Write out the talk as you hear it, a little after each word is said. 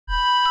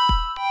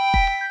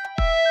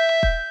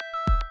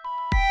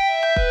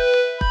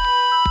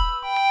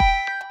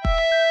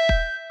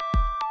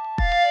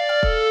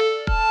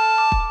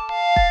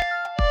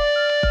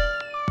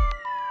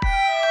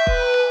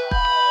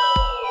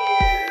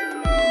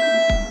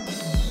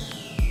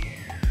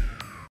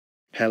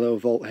Hello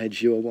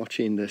Voltheads, you are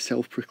watching the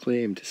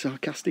self-proclaimed,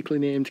 sarcastically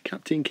named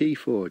Captain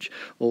KeyForge,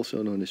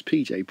 also known as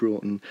PJ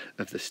Broughton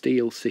of the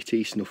Steel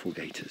City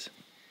Snufflegators.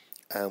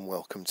 And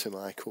welcome to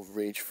my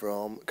coverage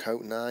from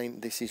KOTE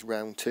 9. This is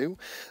round 2.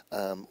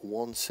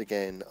 Once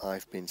again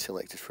I've been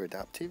selected for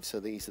adaptive, so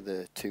these are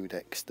the two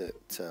decks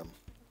that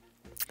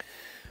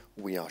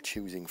we are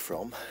choosing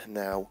from.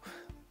 Now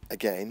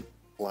again,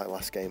 like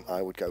last game,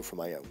 I would go for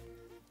my own.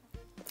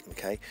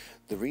 Okay,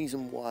 the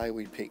reason why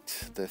we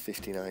picked the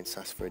 59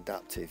 SAS for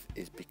adaptive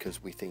is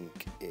because we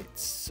think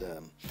it's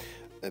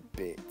a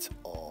bit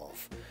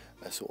of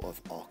a sort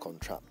of Archon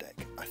trap deck.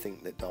 I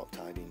think that Dark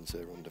Tidings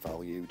are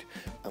undervalued,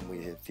 and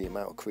with the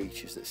amount of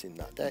creatures that's in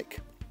that deck,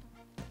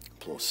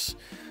 plus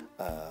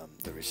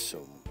there is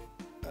some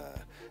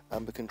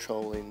Amber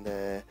control in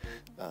there,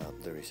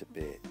 there is a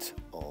bit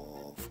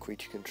of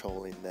creature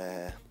control in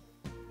there,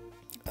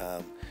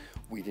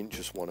 we didn't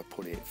just want to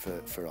put it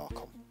for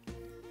Archon.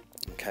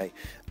 Okay,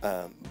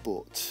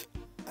 but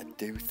I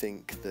do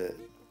think that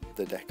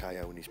the deck I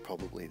own is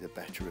probably the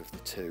better of the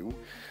two,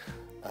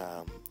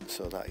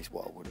 so that is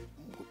what I would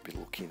be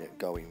looking at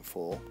going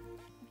for,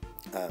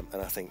 and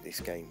I think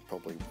this game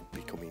probably would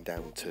be coming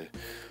down to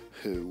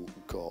who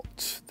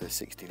got the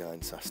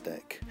 69 SAS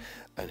deck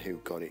and who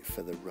got it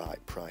for the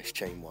right price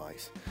chain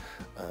wise.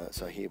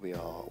 So here we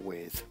are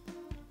with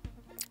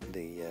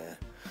the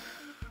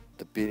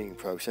bidding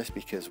process,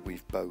 because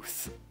we've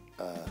both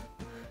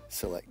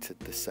selected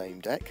the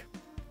same deck,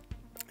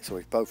 so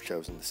we've both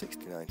chosen the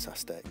 69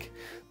 SAS deck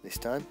this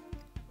time.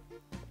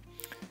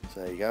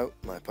 So there you go,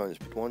 my opponent's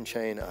bid 1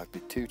 chain, I've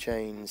bid 2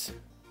 chains,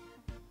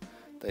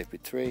 they've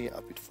bid 3,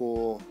 I've bid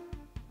 4,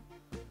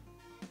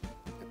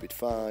 they've bid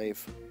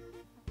 5,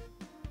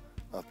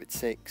 I've bid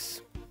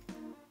 6.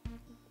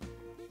 I'm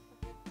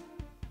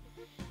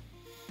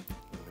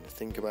going to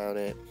think about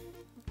it.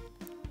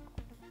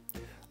 I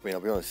mean,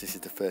 I'll be honest, this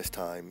is the first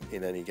time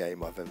in any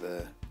game I've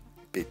ever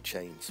bid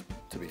chains,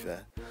 to be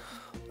fair.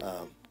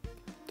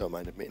 Don't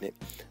mind admitting it.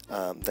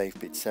 They've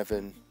bid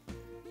 7,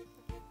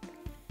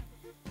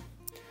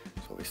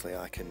 so obviously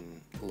I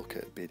can look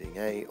at bidding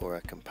 8, or I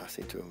can pass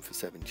it to them for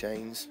 7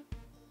 chains.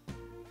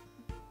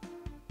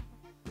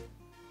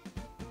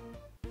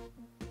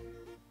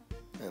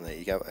 And there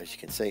you go, as you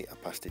can see, I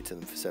passed it to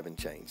them for 7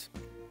 chains.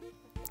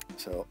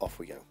 So off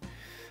we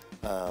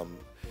go.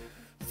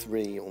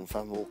 3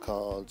 Unfathomable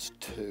cards,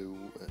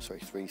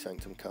 3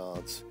 Sanctum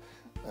cards,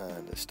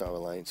 and a Star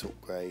Alliance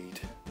upgrade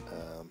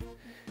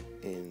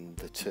in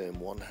the turn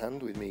 1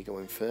 hand, with me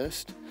going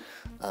first.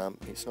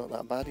 It's not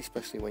that bad,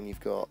 especially when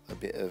you've got a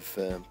bit of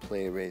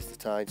play Raise the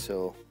Tide,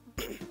 so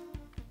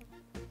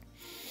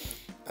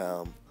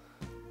I've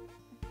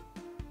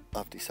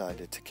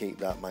decided to keep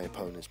that. My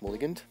opponent's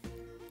mulliganed,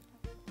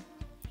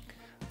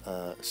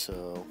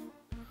 so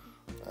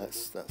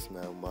that's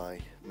now my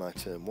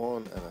turn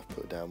 1, and I've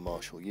put down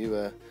Marshall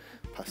Ewer,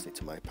 passed it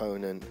to my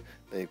opponent.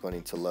 They've gone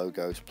into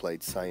logos,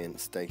 played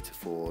Science, Data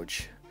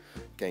Forge,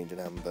 gained an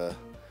Amber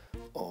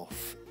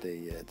off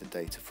the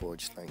Data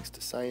Forge thanks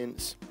to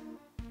Science.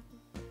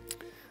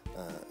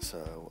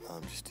 So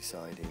I'm just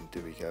deciding,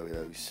 do we go with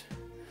those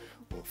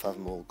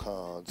Unfathomable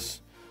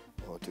cards,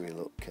 or do we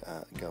look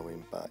at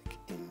going back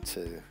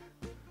into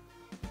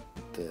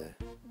the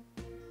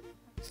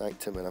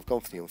Sanctum? And I've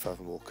gone for the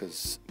Unfathomable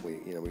because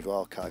we've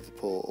archived the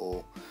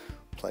portal,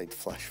 played the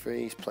Flash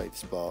Freeze, played the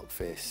Spark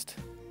Fist,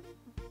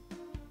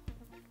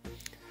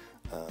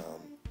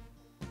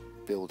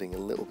 building a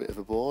little bit of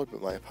a board,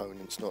 but my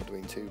opponent's not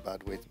doing too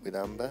bad with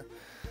Amber.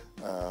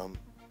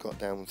 Got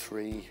down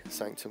 3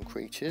 Sanctum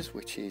creatures,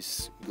 which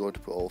is good,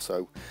 but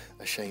also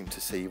a shame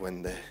to see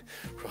when they're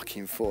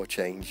rocking 4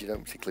 chains. You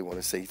don't particularly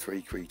want to see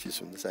 3 creatures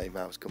from the same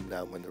house come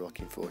down when they're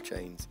rocking 4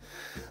 chains.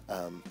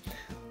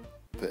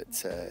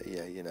 But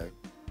yeah,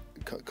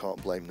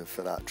 can't blame them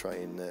for that. Try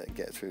and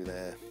get through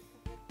their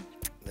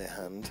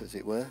hand, as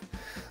it were.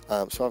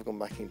 So I've gone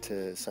back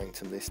into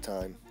Sanctum this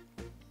time.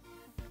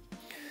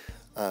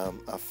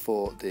 I've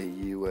fought the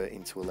Ewer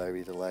into a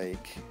Larry the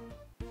Lake,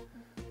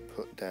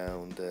 put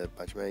down the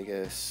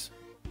Bajmagus,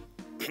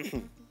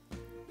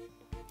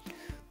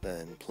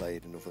 then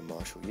played another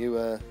Marshall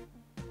Ewer.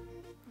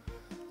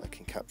 I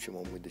can capture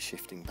one with the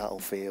Shifting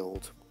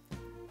Battlefield.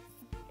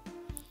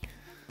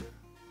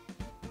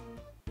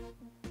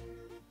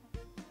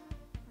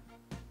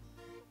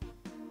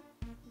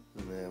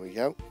 And there we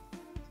go.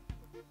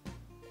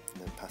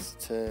 And then pass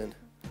the turn.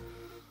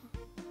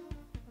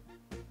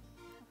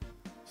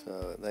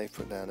 So they've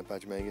put down a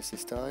Bajmagus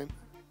this time,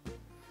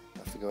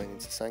 after going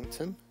into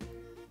Sanctum.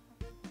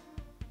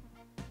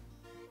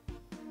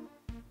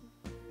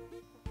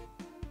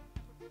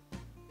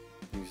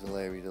 Use the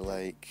Larry the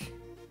Lake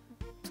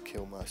to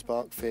kill my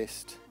Spark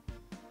Fist.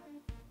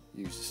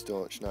 Use the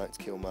Staunch Knight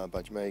to kill my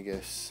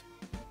Bajmagus.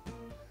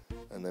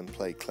 And then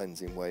play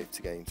Cleansing Wave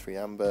to gain 3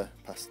 Amber,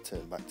 pass the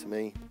turn back to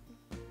me.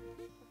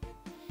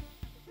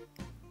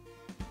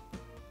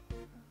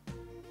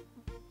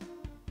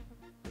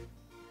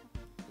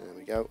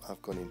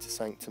 I've gone into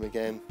Sanctum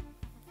again,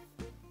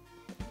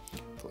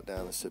 put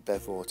down a Sir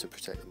Bevor to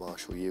protect the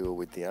Marshall Ewer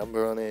with the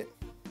Amber on it,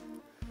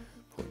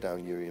 put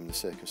down Urium the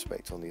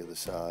Circumspect on the other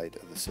side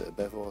of the Sir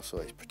Bevor, so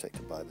it's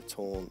protected by the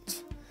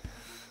taunt.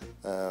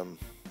 So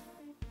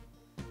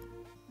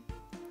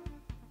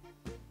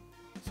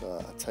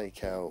I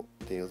take out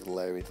the other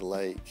Larry the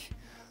Lake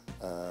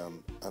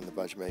and the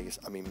Badgermagus.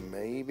 I mean,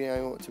 maybe I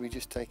ought to be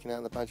just taking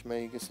out the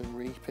Badgermagus and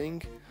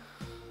reaping.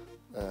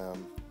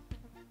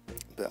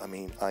 But I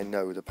mean, I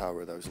know the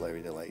power of those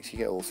Larry the Lakes. You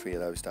get all three of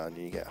those down and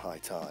you get High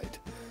Tide,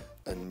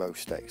 and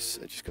most decks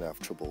are just going to have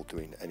trouble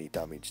doing any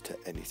damage to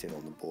anything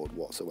on the board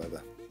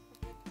whatsoever.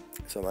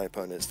 So my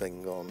opponent's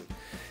then gone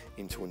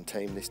into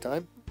Untamed this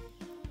time.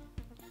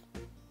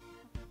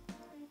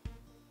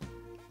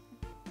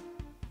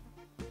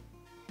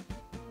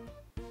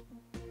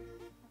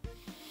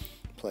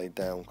 Played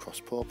down Cross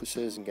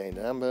Porpoises and gained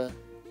an Amber.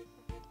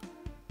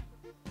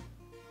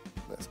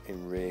 That's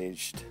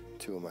enraged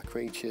two of my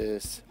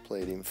creatures.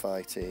 Played in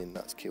Fighting,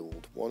 that's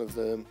killed one of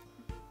them.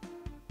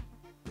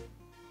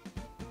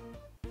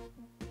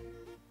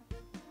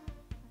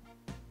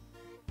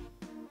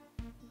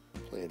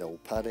 Played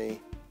Old Paddy.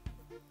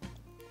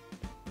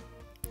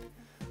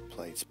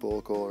 Played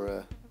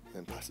Sporegora,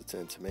 and passed the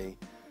turn to me.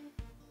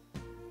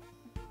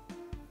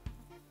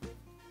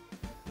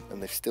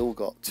 And they've still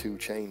got two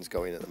chains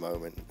going at the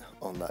moment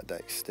on that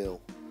deck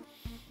still.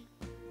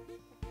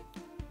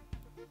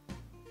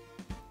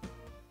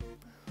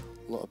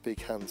 A lot of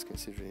big hands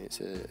considering it's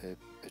a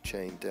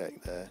chain deck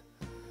there.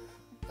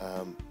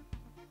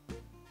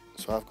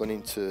 So I've gone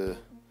into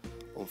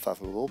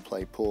Unfathomable,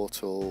 played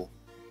Portal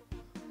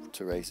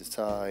to raise the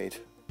tide,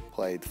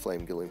 played the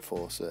Flamegill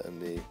Enforcer and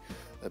the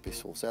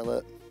Abyssal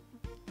Zealot.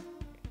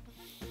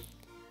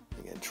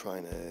 Again,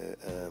 trying to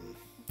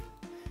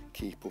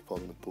keep up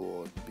on the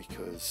board,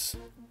 because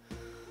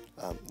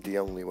the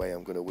only way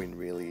I'm going to win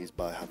really is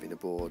by having a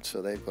board.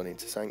 So they've gone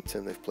into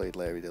Sanctum, they've played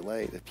Larry the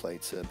Lake, they've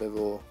played Sir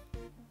Bevor.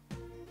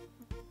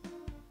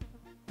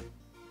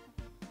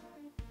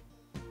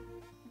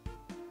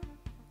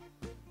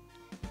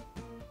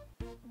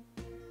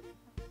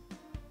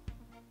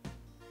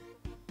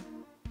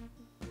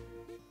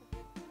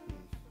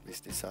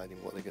 Just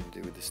deciding what they're going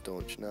to do with the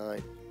Staunch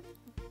Knight.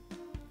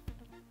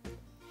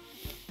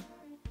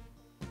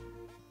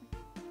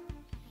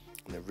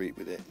 And they've reaped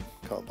with it,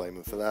 can't blame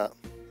them for that.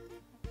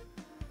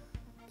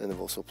 Then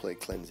they've also played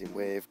Cleansing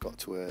Wave, got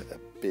to a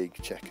big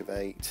check of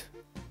 8.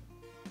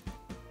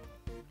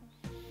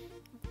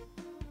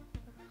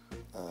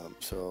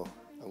 So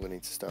I'm going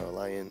into Star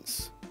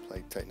Alliance,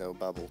 played Techno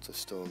Babble to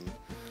stun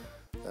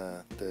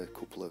the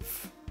couple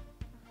of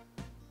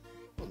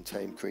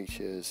untamed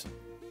creatures.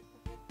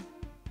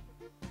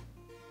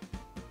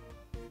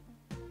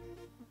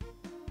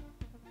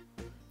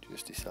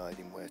 Just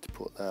deciding where to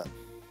put that.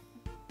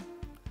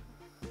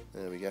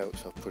 There we go,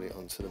 so I've put it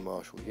onto the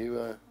Martial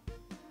Ewer.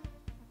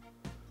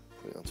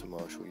 Put it onto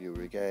Martial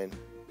Ewer again.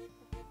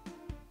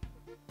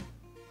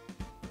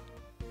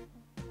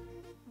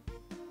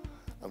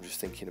 I'm just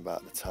thinking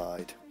about the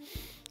tide.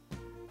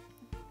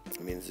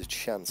 I mean, there's a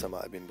chance I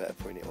might have been better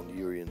putting it on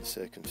Urian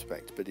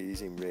Circumspect, but it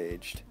is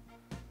enraged.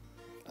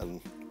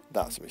 And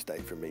that's a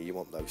mistake from me. You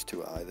want those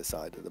two at either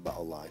side of the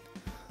battle line.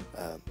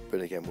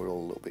 But again, we're all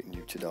a little bit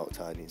new to Dark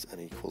Tidings, and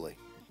equally,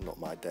 not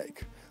my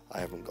deck. I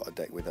haven't got a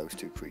deck with those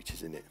two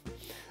creatures in it.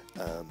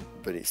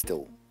 But it's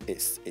still,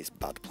 it's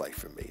bad play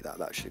from me.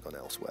 That should have gone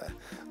elsewhere.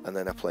 And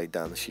then I played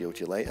down the Shield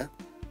You Later.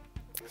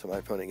 So my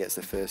opponent gets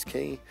the first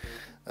key.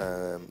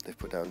 They've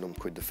put down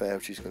Numquid the Fair,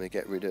 which is going to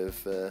get rid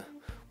of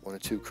one or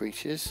two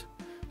creatures.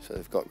 So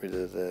they've got rid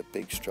of the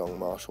big strong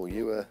Martial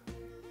Ewer.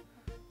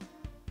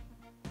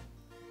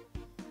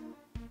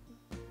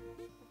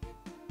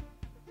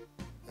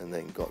 And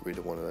then got rid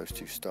of one of those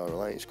two Star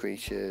Alliance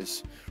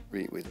creatures.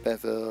 Reap with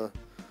Bever,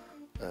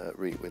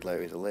 reap with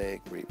Larry the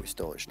Lake, reap with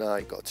Staunch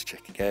Knight, got to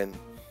check again.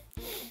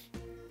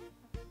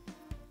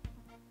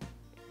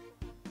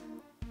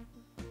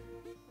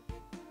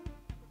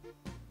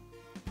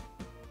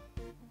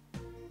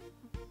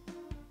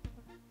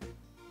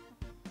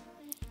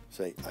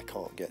 Say, I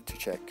can't get to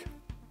check.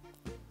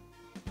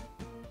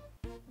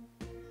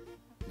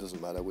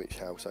 Doesn't matter which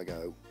house I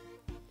go,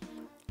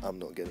 I'm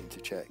not getting to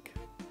check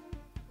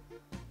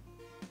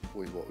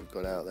with what we've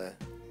got out there.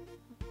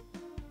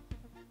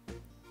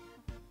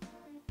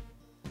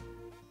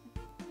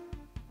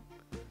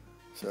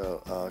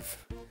 So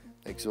I've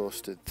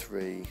exhausted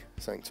 3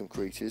 Sanctum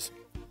creatures,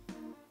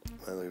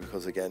 mainly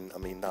because, again, I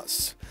mean,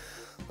 that's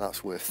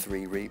worth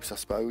 3 reaps, I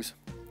suppose.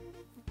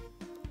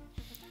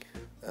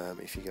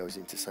 If he goes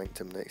into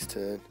Sanctum next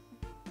turn,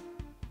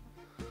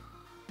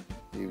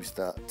 use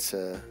that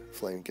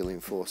Flamegill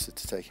Enforcer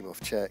to take him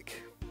off check.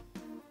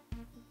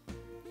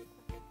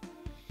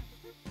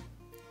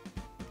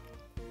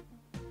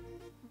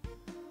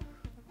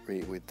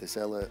 Reap with the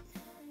Zealot.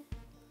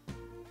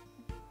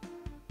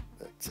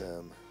 But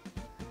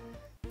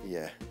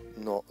yeah,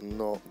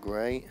 not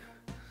great.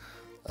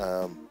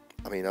 I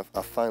mean,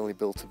 I've finally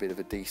built a bit of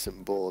a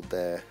decent board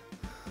there.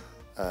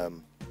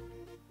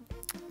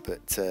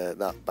 But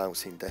that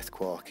bouncing Death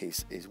Quark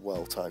is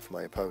well timed for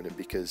my opponent,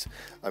 because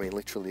I mean,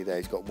 literally there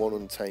he's got one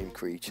untamed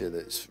creature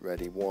that's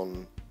ready,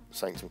 one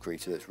Sanctum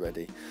creature that's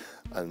ready,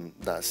 and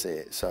that's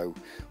it. So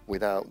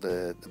without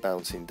the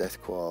bouncing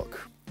Death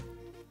Quark,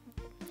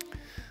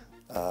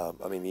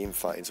 I mean, the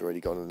infighting's already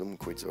gone and the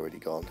Umquid's already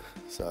gone,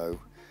 so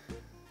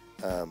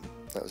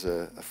that was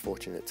a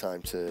fortunate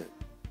time to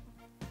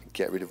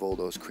get rid of all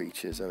those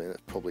creatures. I mean,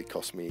 that probably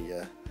cost me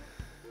a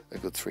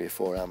good 3 or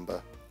 4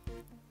 amber,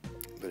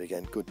 but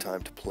again, good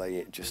time to play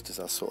it just as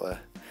I sort of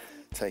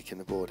taken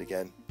the board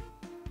again.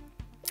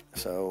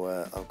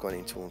 So I've gone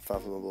into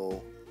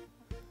Unfathomable,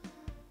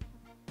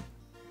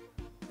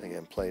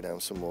 again play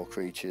down some more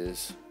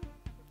creatures.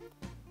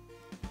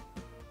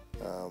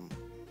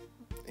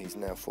 He's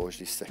now forged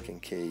his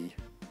second key,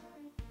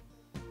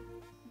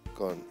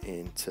 gone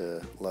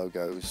into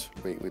Logos,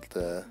 with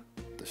the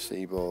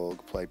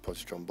Seaborg, played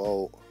Positron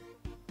Bolt,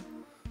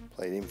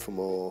 played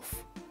Infomorph,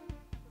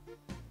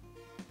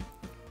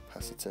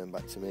 pass the turn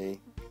back to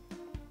me.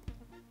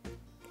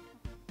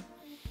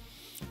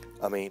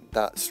 I mean,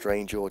 that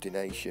Strange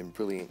Ordination,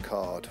 brilliant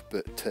card,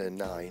 but turn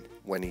 9,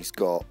 when he's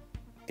got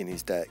in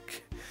his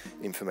deck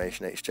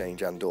Information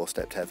Exchange and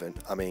Doorstepped Heaven.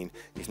 I mean,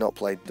 he's not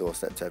played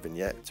Doorstepped Heaven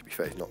yet, to be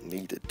fair, he's not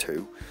needed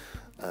to,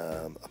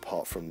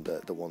 apart from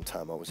the one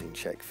time I was in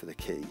check for the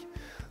key.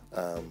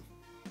 I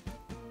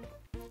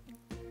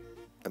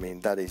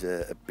mean, that is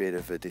a bit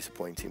of a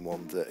disappointing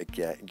one that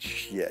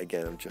yet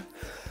again,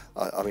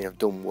 I mean, I've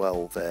done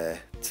well there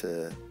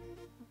to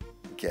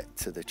get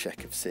to the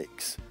check of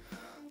 6.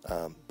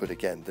 But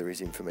again, there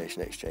is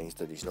Information Exchange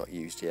that he's not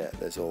used yet.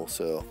 There's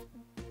also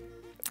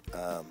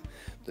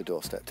the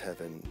Doorstepped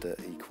Heaven that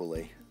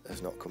equally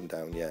has not come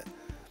down yet.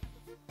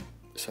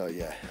 So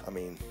yeah, I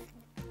mean,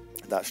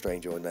 that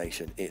Strange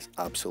Ordination, it's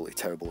absolutely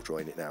terrible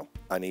drawing it now.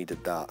 I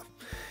needed that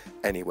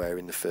anywhere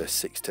in the first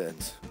 6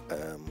 turns,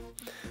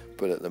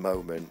 but at the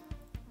moment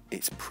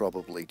it's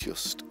probably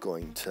just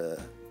going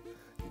to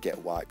get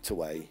wiped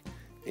away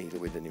either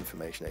with an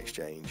Information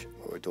Exchange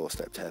or a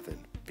Doorstepped Heaven,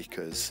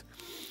 because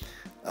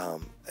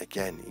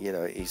again, you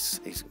know,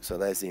 so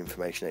there's the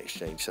Information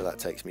Exchange, so that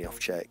takes me off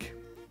check.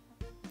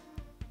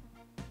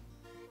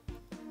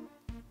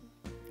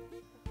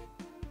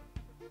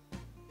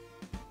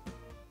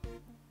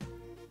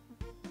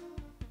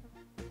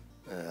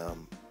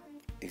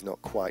 He's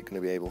not quite going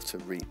to be able to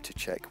reap to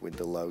check with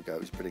the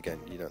Logos, but again,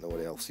 you don't know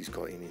what else he's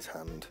got in his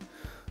hand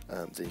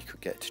that he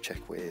could get to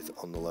check with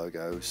on the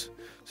Logos.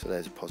 So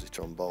there's a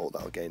Positron Bolt,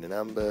 that'll gain an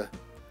amber.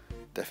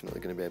 Definitely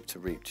going to be able to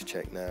reap to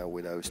check now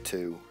with those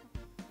 2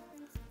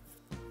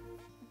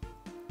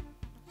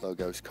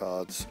 Logos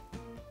cards.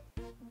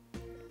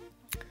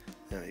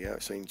 There we go,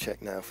 so you can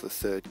check now for the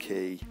 3rd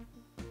key.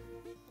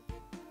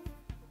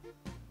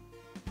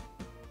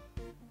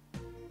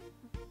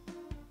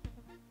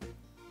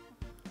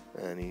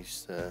 And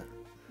he's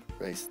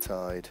raised the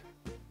tide.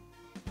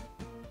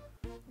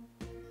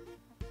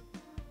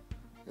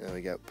 There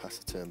we go, pass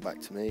the turn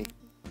back to me.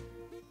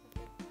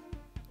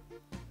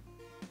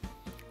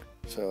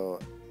 So,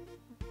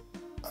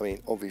 I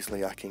mean,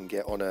 obviously I can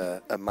get on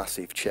a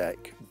massive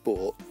check,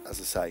 but as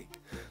I say,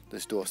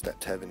 there's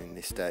Doorstepped Heaven in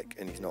this deck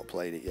and he's not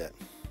played it yet.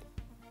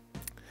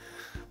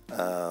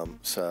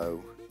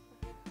 So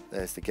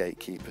there's the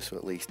Gatekeeper, so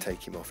at least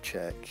take him off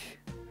check.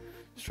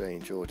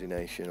 Strange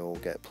Ordination will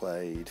get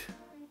played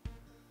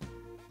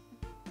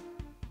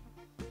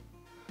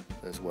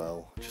as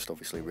well, just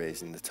obviously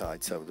raising the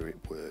tide so that it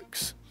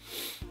works.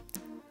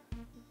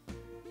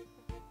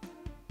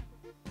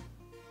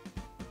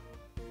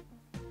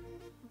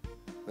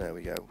 There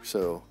we go.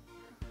 So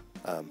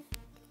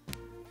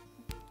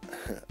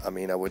I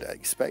mean, I would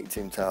expect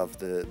him to have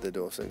the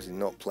Doorstep, because he's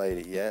not played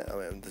it yet. I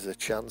mean, there's a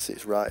chance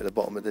it's right at the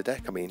bottom of the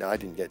deck. I mean, I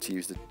didn't get to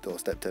use the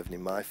Doorstepped Heaven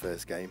in my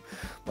first game.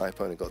 My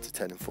opponent got to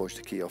 10 and forged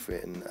the key off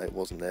it, and it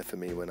wasn't there for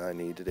me when I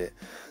needed it.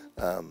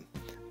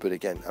 But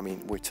again, I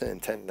mean, we're turn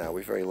 10 now.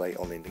 We're very late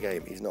on in the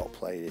game. He's not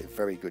played it.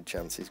 Very good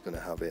chance he's going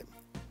to have it.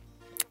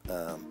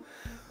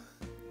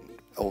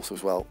 Also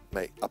as well,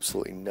 make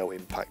absolutely no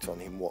impact on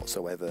him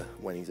whatsoever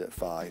when he's at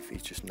 5.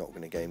 He's just not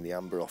going to gain the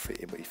amber off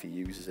it, but if he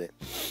uses it.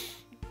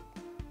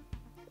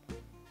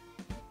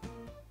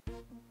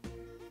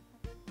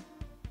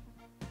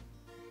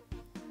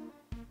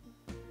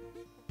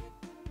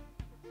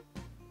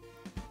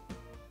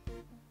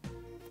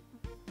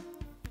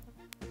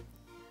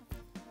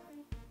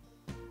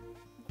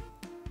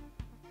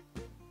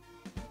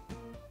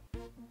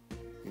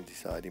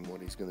 Deciding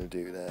what he's going to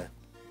do there.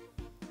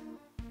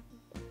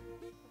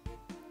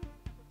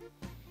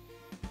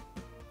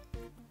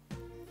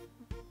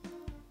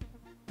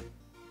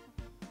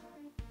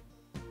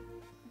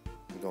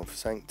 We're going for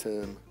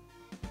Sanctum,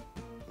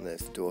 and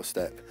there's the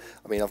Doorstep.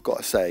 I mean, I've got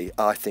to say,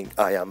 I think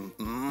I am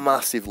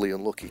massively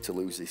unlucky to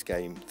lose this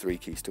game 3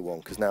 keys to 1,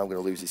 because now I'm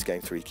going to lose this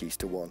game 3 keys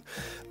to 1,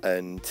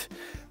 and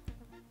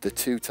the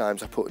 2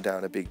 times I put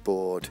down a big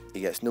board, he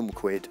gets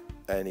Numquid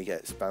and he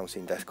gets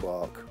Bouncing Death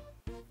Quark.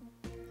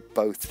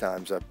 Both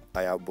times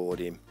I outboard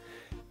him,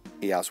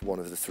 he has one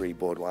of the 3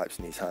 board wipes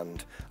in his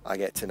hand. I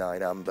get to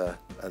 9 amber,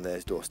 and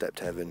there's Doorstepped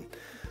Heaven.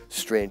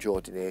 Strange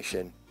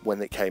Ordination,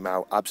 when it came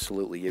out,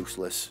 absolutely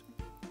useless.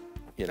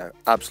 You know,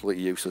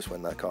 absolutely useless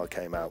when that card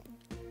came out.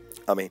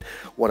 I mean,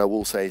 what I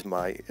will say is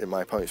my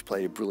opponents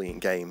played a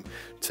brilliant game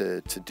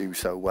to do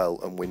so well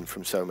and win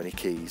from so many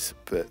keys,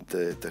 but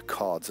the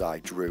cards I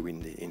drew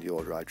in the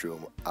order I drew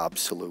them were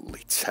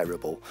absolutely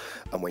terrible.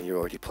 And when you're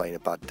already playing a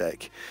bad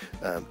deck,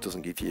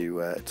 doesn't give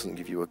you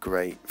a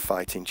great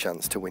fighting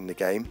chance to win the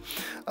game.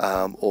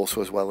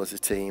 Also, as well as a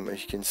team,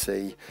 as you can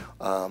see,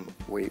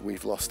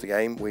 we've lost the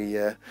game.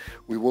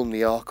 We won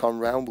the Archon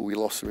round, but we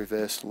lost the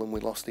reversal and we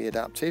lost the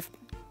adaptive.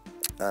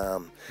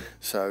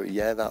 So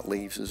yeah, that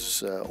leaves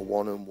us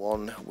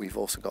 1-1. We've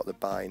also got the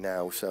bye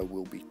now, so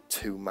we'll be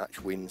 2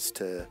 match wins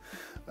to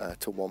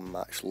 1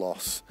 match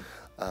loss,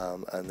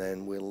 and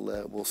then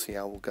we'll see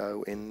how we'll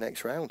go in the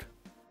next round.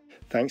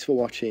 Thanks for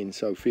watching,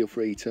 so feel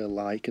free to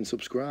like and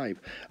subscribe.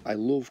 I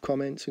love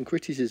comments and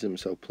criticism,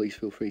 so please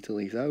feel free to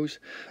leave those.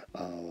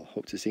 I'll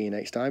hope to see you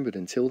next time, but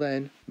until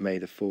then, may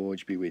the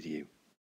Forge be with you.